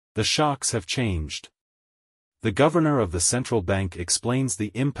The shocks have changed. The governor of the central bank explains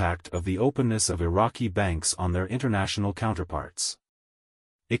the impact of the openness of Iraqi banks on their international counterparts.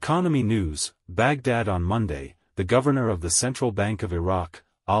 Economy News, Baghdad on Monday, the governor of the Central Bank of Iraq,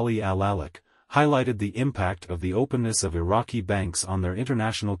 Ali al-Alak, highlighted the impact of the openness of Iraqi banks on their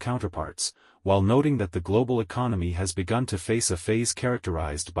international counterparts, while noting that the global economy has begun to face a phase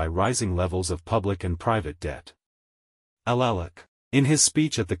characterized by rising levels of public and private debt. Al-Alak, in his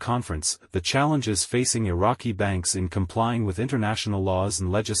speech at the conference, the challenges facing Iraqi banks in complying with international laws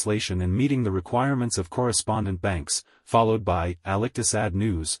and legislation and meeting the requirements of correspondent banks, followed by Al-Iqtisad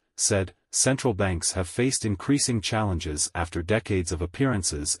News, said, central banks have faced increasing challenges after decades of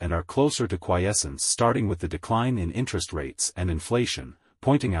appearances and are closer to quiescence, starting with the decline in interest rates and inflation,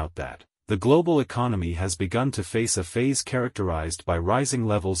 pointing out that the global economy has begun to face a phase characterized by rising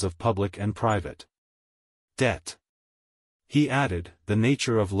levels of public and private debt. He added, the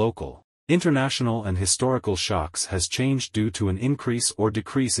nature of local, international and historical shocks has changed due to an increase or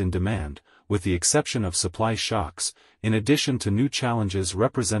decrease in demand, with the exception of supply shocks, in addition to new challenges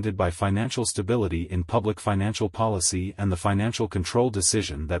represented by financial stability in public financial policy and the financial control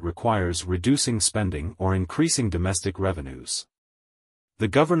decision that requires reducing spending or increasing domestic revenues. The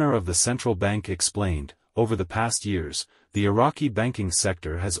governor of the central bank explained, over the past years, the Iraqi banking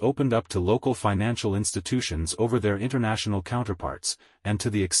sector has opened up to local financial institutions over their international counterparts, and to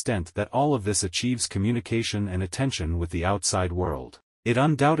the extent that all of this achieves communication and attention with the outside world, it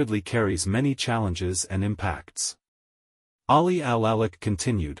undoubtedly carries many challenges and impacts. Ali al-Alak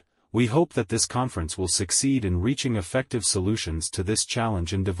continued, we hope that this conference will succeed in reaching effective solutions to this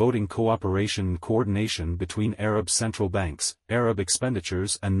challenge and devoting cooperation and coordination between Arab central banks, Arab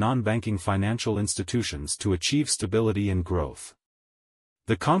expenditures and non-banking financial institutions to achieve stability and growth.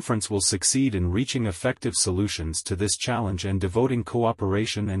 The conference will succeed in reaching effective solutions to this challenge and devoting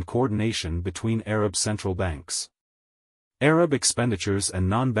cooperation and coordination between Arab central banks, Arab expenditures and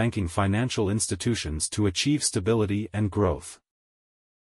non-banking financial institutions to achieve stability and growth.